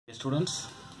Students,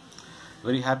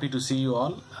 very happy to see you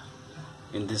all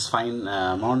in this fine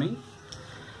morning.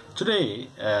 Today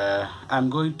I am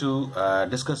going to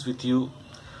discuss with you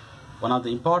one of the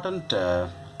important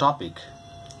topic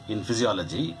in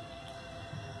physiology.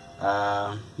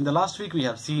 In the last week we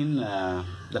have seen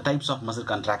the types of muscle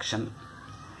contraction.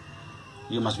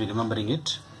 You must be remembering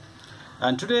it.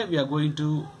 And today we are going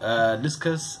to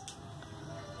discuss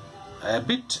a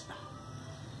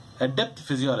depth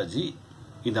physiology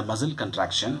in the muscle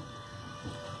contraction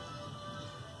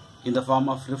in the form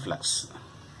of reflex.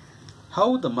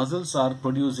 How the muscles are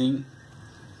producing,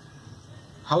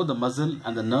 how the muscle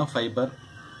and the nerve fiber,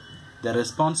 they are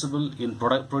responsible in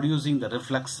producing the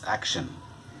reflex action.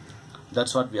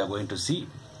 That's what we are going to see.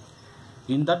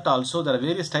 In that also there are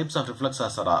various types of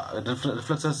reflexes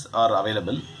are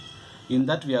available. In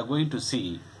that we are going to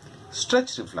see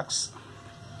stretch reflex,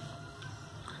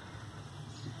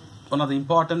 one of the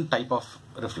important type of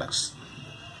reflex.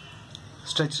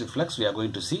 Stretch reflex we are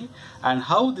going to see, and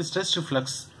how the stretch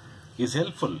reflex is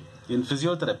helpful in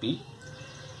physiotherapy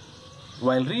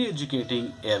while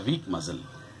re-educating a weak muscle,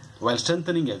 while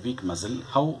strengthening a weak muscle,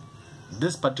 how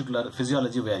this particular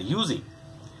physiology we are using.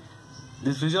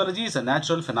 This physiology is a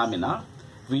natural phenomena.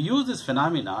 We use this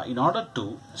phenomena in order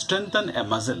to strengthen a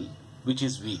muscle which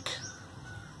is weak.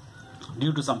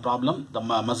 Due to some problem, the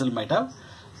muscle might have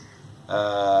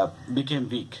became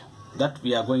weak. That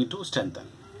we are going to strengthen.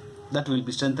 That will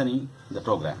be strengthening the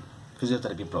program,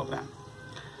 physiotherapy program.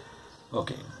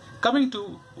 Okay, coming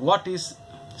to what is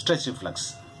stretch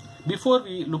reflex. Before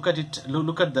we look at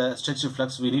the stretch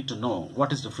reflex, we need to know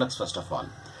what is reflex first of all.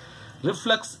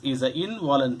 Reflex is an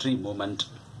involuntary movement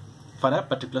for a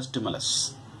particular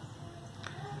stimulus.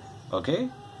 Okay,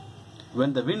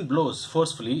 when the wind blows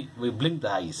forcefully, we blink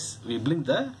the eyes, we blink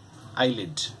the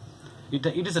eyelid. It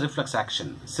is a reflex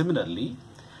action. Similarly,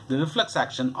 the reflex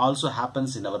action also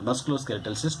happens in our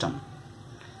musculoskeletal system.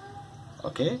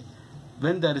 Okay,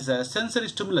 when there is a sensory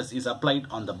stimulus is applied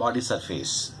on the body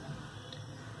surface,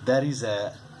 there is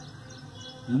a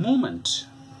movement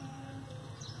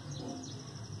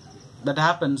that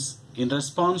happens in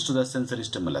response to the sensory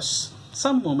stimulus.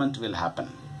 Some movement will happen,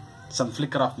 some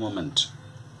flicker of movement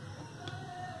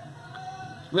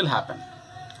will happen,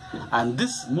 and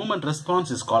this movement response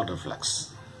is called reflex.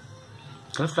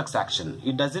 Reflex action.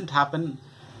 It doesn't happen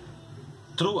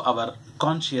through our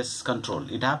conscious control.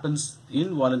 It happens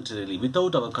involuntarily.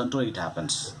 Without our control it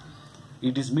happens.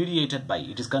 It is mediated by,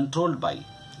 it is controlled by,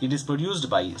 it is produced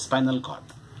by spinal cord.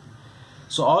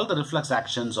 So all the reflex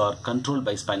actions are controlled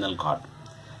by spinal cord.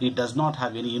 It does not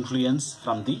have any influence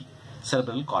from the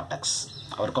cerebral cortex.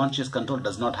 Our conscious control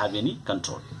does not have any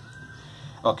control.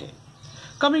 Okay.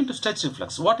 Coming to stretch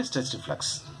reflex. What is stretch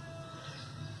reflex?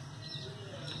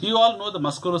 You all know the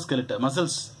musculoskeletal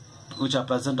muscles which are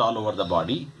present all over the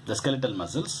body, the skeletal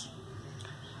muscles.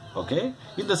 Okay.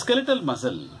 In the skeletal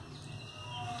muscle,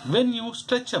 when you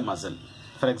stretch a muscle,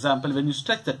 for example, when you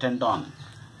stretch the tendon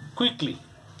quickly,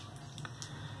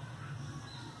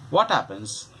 what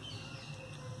happens?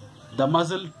 The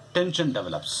muscle tension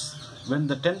develops. When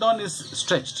the tendon is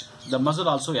stretched, the muscle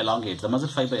also elongates, the muscle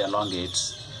fiber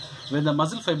elongates. When the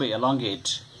muscle fiber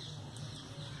elongates,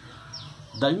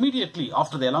 immediately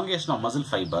after the elongation of muscle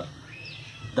fiber,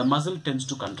 the muscle tends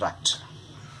to contract.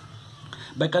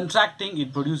 By contracting,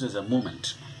 it produces a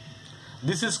movement.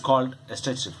 This is called a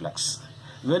stretch reflex.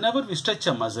 Whenever we stretch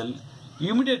a muscle,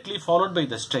 immediately followed by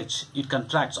the stretch, it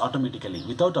contracts automatically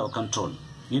without our control,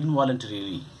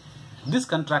 involuntarily. This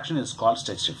contraction is called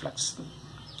stretch reflex.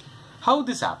 How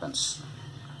this happens?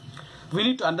 We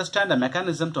need to understand a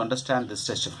mechanism to understand this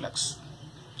stretch reflex.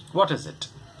 What is it?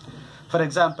 For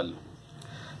example,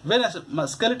 when a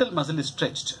skeletal muscle is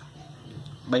stretched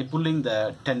by pulling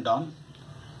the tendon,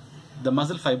 the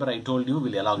muscle fiber I told you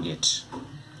will elongate.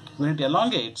 When it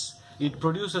elongates, it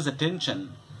produces a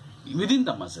tension within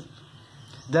the muscle.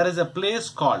 There is a place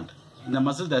called, in the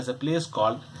muscle there is a place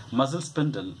called muscle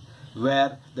spindle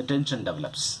where the tension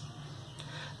develops.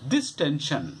 This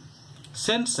tension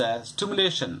sends a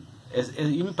stimulation, an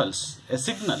impulse, a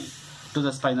signal to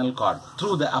the spinal cord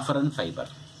through the afferent fiber.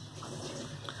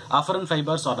 Afferent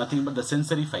fibers are nothing but the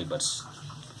sensory fibers.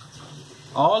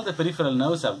 All the peripheral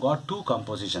nerves have got two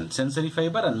compositions, sensory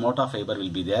fiber and motor fiber will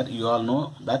be there. You all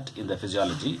know that in the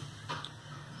physiology.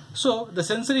 So the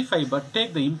sensory fiber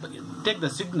take the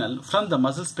signal from the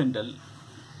muscle spindle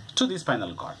to the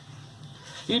spinal cord.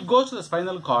 It goes to the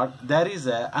spinal cord. There is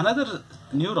another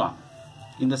neuron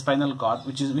in the spinal cord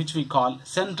which we call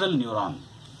central neuron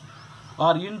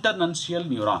or internuncial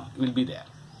neuron will be there.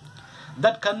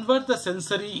 That convert the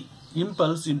sensory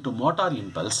impulse into motor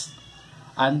impulse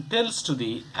and tells to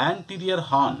the anterior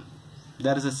horn.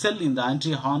 There is a cell in the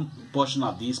anterior horn portion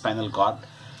of the spinal cord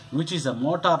which is a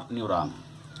motor neuron.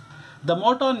 The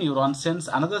motor neuron sends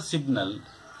another signal.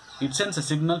 It sends a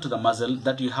signal to the muscle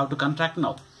that you have to contract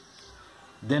now.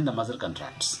 Then the muscle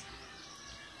contracts.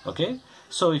 Okay.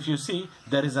 So if you see,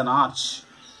 there is an arch.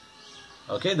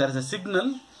 Okay. There is a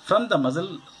signal from the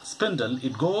muscle spindle.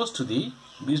 It goes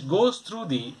through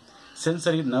the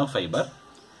sensory nerve fiber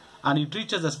and it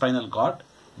reaches the spinal cord.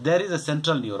 There is a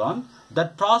central neuron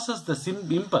that processes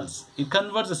the impulse. It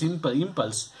converts the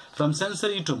impulse from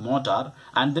sensory to motor,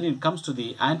 and then it comes to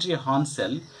the anterior horn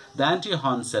cell. The anterior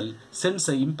horn cell sends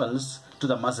the impulse to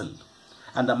the muscle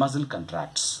and the muscle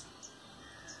contracts.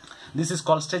 This is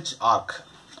called stretch arc.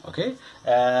 Okay,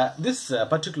 this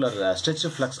particular stretch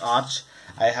reflex arch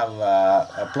I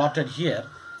have plotted here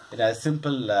in a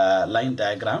simple line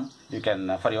diagram. You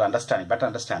can, for your understanding, better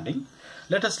understanding.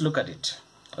 Let us look at it.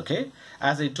 Okay,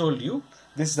 as I told you,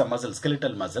 this is the muscle,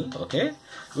 skeletal muscle. Okay,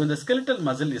 when the skeletal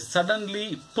muscle is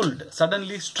suddenly pulled,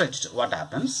 suddenly stretched, what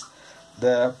happens?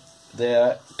 The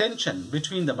tension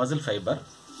between the muscle fiber,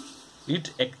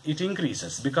 it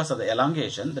increases because of the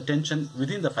elongation. The tension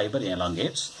within the fiber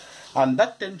elongates, and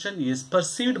that tension is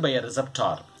perceived by a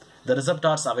receptor. The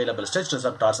receptors available, stretch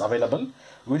receptors available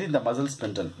within the muscle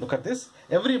spindle. Look at this.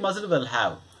 Every muscle will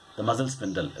have the muscle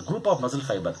spindle, a group of muscle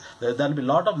fiber. There will be a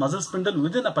lot of muscle spindle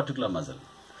within a particular muscle.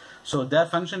 So their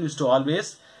function is to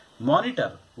always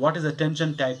monitor what is the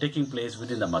tension taking place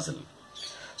within the muscle.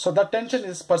 So that tension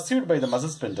is perceived by the muscle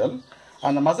spindle,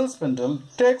 and the muscle spindle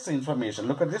takes information.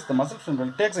 Look at this. The muscle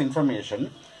spindle takes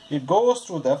information. It goes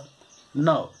through the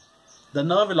nerve. The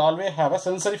nerve will always have a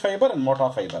sensory fiber and motor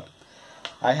fiber.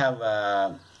 I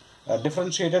have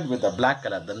differentiated with the black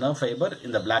color, the nerve fiber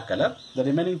in the black color. The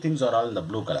remaining things are all in the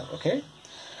blue color. Okay.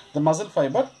 The muscle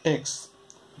fiber takes,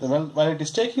 while it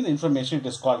is taking the information, it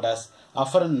is called as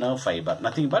afferent nerve fiber,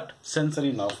 nothing but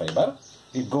sensory nerve fiber.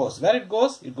 It goes, where it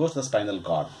goes to the spinal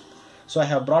cord. So I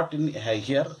have brought in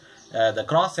here the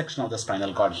cross section of the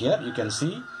spinal cord. Here you can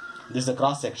see this is the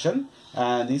cross section,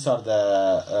 and these are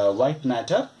the white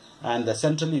matter, and the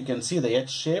central you can see the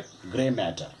H-shaped gray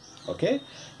matter. Okay,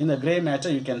 in the gray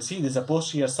matter you can see this is the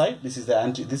posterior side, this is the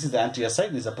anterior side,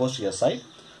 this is the posterior side.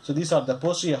 So these are the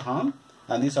posterior horn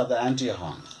and these are the anterior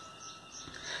horn.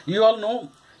 You all know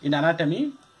in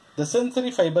anatomy the sensory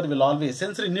fiber will always,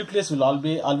 sensory nucleus will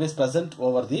always present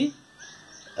over the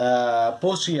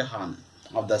posterior horn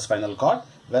of the spinal cord,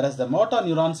 whereas the motor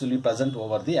neurons will be present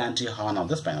over the anterior horn of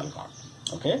the spinal cord.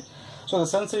 Okay, so the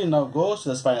sensory nerve goes to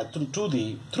the spinal through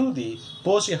the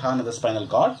posterior horn of the spinal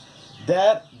cord.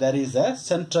 There is a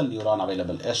central neuron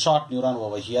available, a short neuron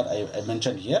over here I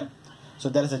mentioned here. So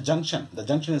there is a junction. The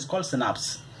junction is called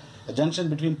synapse. The junction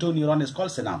between two neurons is called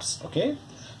synapse. Okay.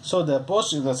 So the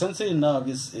sensory nerve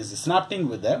is synapting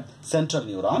with the central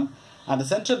neuron, and the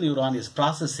central neuron is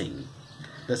processing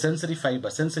the sensory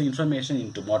fiber, sensory information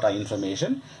into motor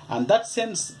information, and that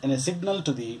sends in a signal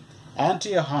to the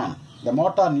anterior horn, the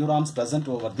motor neurons present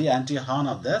over the anterior horn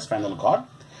of the spinal cord,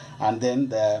 and then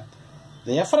the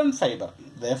efferent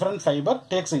fiber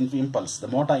takes an impulse, the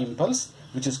motor impulse,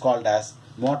 which is called as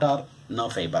motor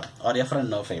nerve fiber or efferent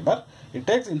nerve fiber. It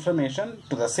takes information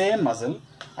to the same muscle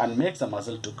and makes the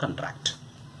muscle to contract.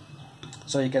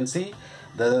 So you can see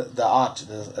the arch,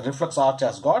 the reflex arch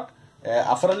has got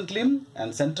afferent limb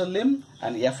and central limb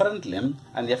and efferent limb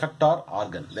and effector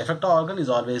organ. The effector organ is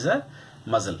always a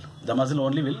muscle. The muscle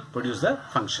only will produce the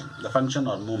function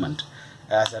or movement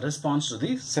as a response to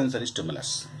the sensory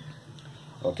stimulus.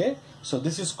 Okay, so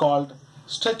this is called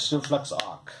stretch reflex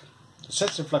arc,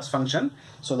 stretch reflex function.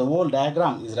 So the whole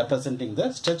diagram is representing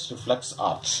the stretch reflex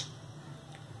arch.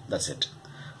 That's it.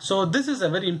 So this is a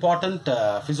very important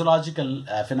physiological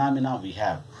phenomena we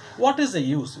have. What is the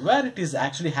use? Where it is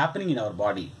actually happening in our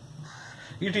body?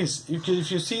 It is, if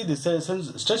you see this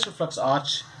stretch reflex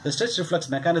arch, the stretch reflex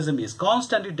mechanism is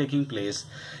constantly taking place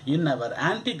in our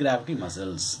anti-gravity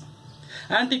muscles.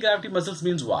 Anti-gravity muscles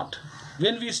means what?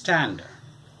 When we stand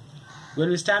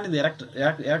in the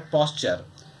erect posture,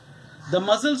 the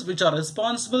muscles which are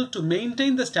responsible to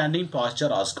maintain the standing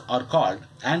posture are called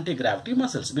anti-gravity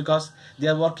muscles, because they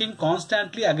are working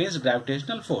constantly against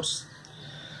gravitational force.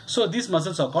 So these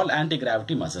muscles are called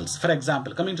anti-gravity muscles. For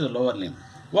example, coming to the lower limb,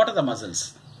 what are the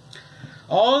muscles?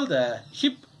 All the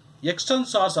hip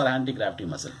extensors are anti-gravity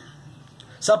muscle.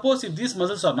 Suppose if these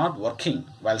muscles are not working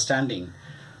while standing,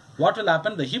 what will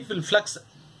happen? The hip will flex,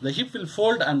 the hip will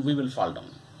fold, and we will fall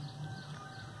down.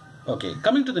 Okay,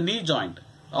 coming to the knee joint,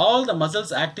 all the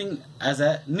muscles acting as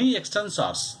a knee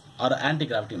extensors are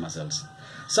anti-gravity muscles.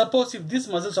 Suppose if these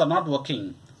muscles are not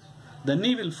working, the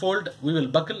knee will fold, we will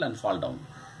buckle and fall down.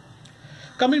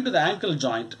 Coming to the ankle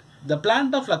joint, the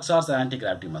plantar flexors are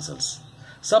anti-gravity muscles.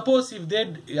 Suppose if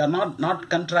they are not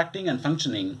contracting and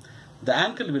functioning, the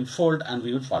ankle will fold and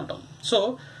we will fall down.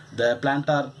 So the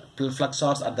plantar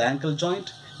flexors are the ankle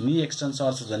joint, knee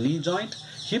extensors are the knee joint,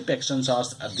 hip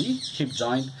extensors are the hip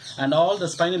joint, and all the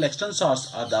spinal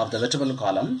extensors are of the vertebral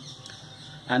column,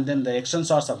 and then the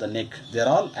extensors of the neck. They are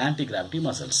all anti-gravity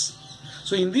muscles.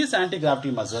 So in these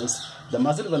anti-gravity muscles, the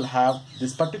muscle will have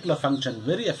this particular function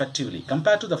very effectively.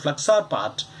 Compared to the flexor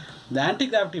part, the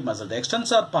anti-gravity muscle, the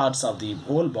extensor parts of the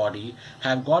whole body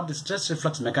have got the stress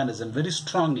reflex mechanism very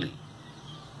strongly,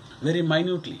 very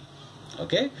minutely.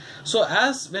 Okay, so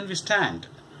as when we stand,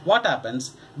 what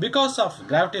happens? Because of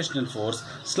gravitational force,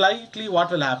 slightly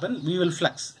what will happen? We will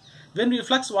flex. When we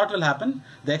flex, what will happen?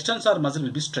 The extensor muscle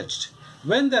will be stretched.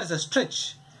 When there is a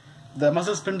stretch, the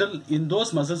muscle spindle in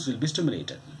those muscles will be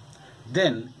stimulated.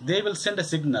 Then they will send a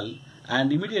signal,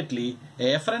 and immediately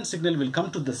a efferent signal will come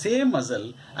to the same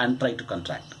muscle and try to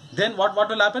contract. Then what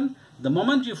will happen? The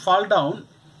moment you fall down,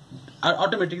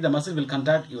 automatically the muscle will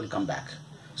contract, you will come back.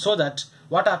 So that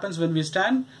what happens when we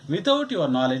stand? Without your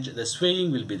knowledge, the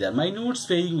swaying will be there. Minute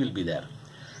swaying will be there.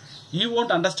 You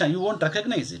won't understand, you won't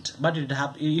recognize it, but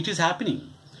it is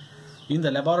happening. In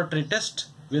the laboratory test,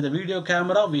 with the video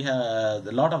camera, we have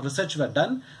a lot of research were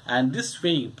done, and this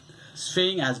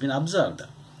swaying has been observed.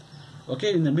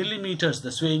 Okay, in the millimeters,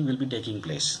 the swaying will be taking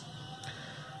place.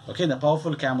 Okay, in the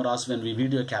powerful cameras, when we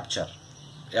video capture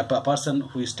a person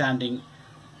who is standing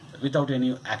without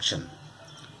any action,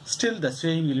 still the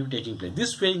swaying will be taking place.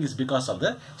 This swaying is because of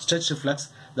the stretch reflex,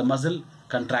 the muscle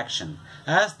contraction,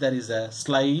 as there is a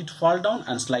slight fall down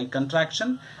and slight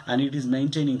contraction, and it is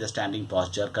maintaining the standing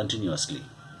posture continuously.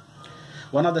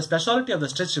 One of the specialty of the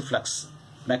stretch reflex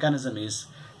mechanism is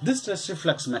this stretch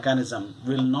reflex mechanism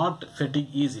will not fatigue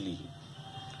easily.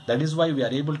 That is why we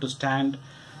are able to stand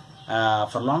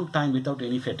for a long time without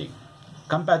any fatigue.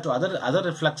 Compared to other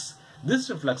reflex, this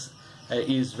reflex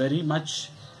is very much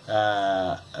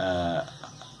it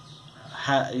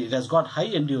has got high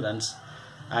endurance,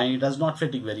 and it does not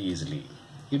fatigue very easily.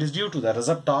 It is due to the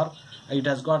receptor. It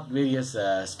has got various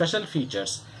special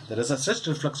features. The stretch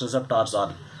reflex receptors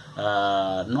are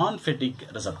non-fatigue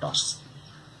receptors,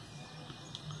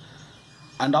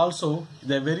 and also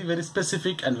they are very, very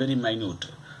specific and very minute.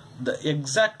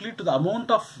 Exactly to the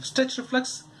amount of stretch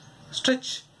reflex,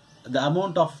 the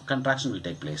amount of contraction will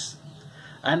take place,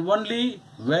 and only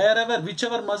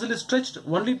whichever muscle is stretched,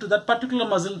 only to that particular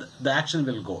muscle the action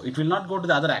will go. It will not go to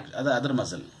the other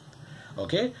muscle.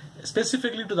 Okay,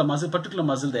 specifically to the particular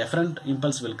muscle, the efferent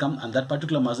impulse will come, and that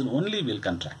particular muscle only will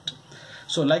contract.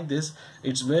 So like this,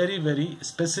 it's very, very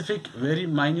specific, very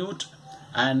minute,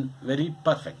 and very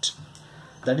perfect.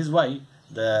 That is why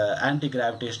the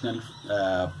anti-gravitational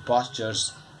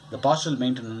postures, the postural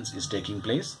maintenance is taking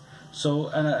place. So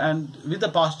and with the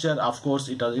posture, of course,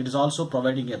 it is also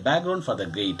providing a background for the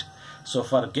gait. So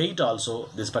for gait also,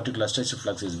 this particular stretch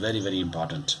reflex is very, very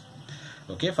important.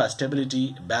 Okay, for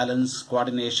stability, balance,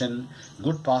 coordination,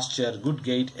 good posture, good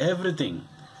gait, everything.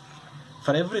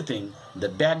 For everything, the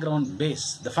background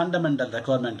base, the fundamental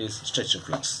requirement is stretch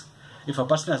reflex. If a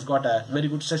person has got a very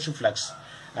good stretch reflex,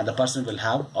 and the person will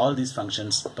have all these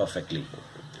functions perfectly.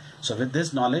 So with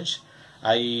this knowledge,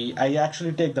 I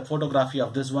actually take the photography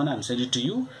of this one and send it to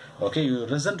you. Okay, you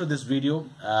listen to this video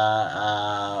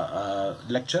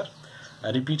lecture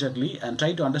repeatedly and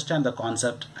try to understand the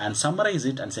concept and summarize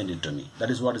it and send it to me. That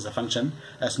is what is the function,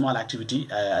 a small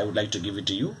activity I would like to give it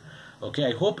to you. Okay,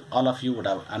 I hope all of you would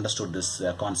have understood this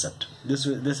concept. This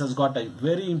has got a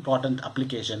very important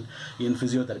application in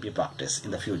physiotherapy practice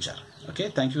in the future. Okay,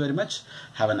 thank you very much.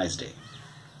 Have a nice day.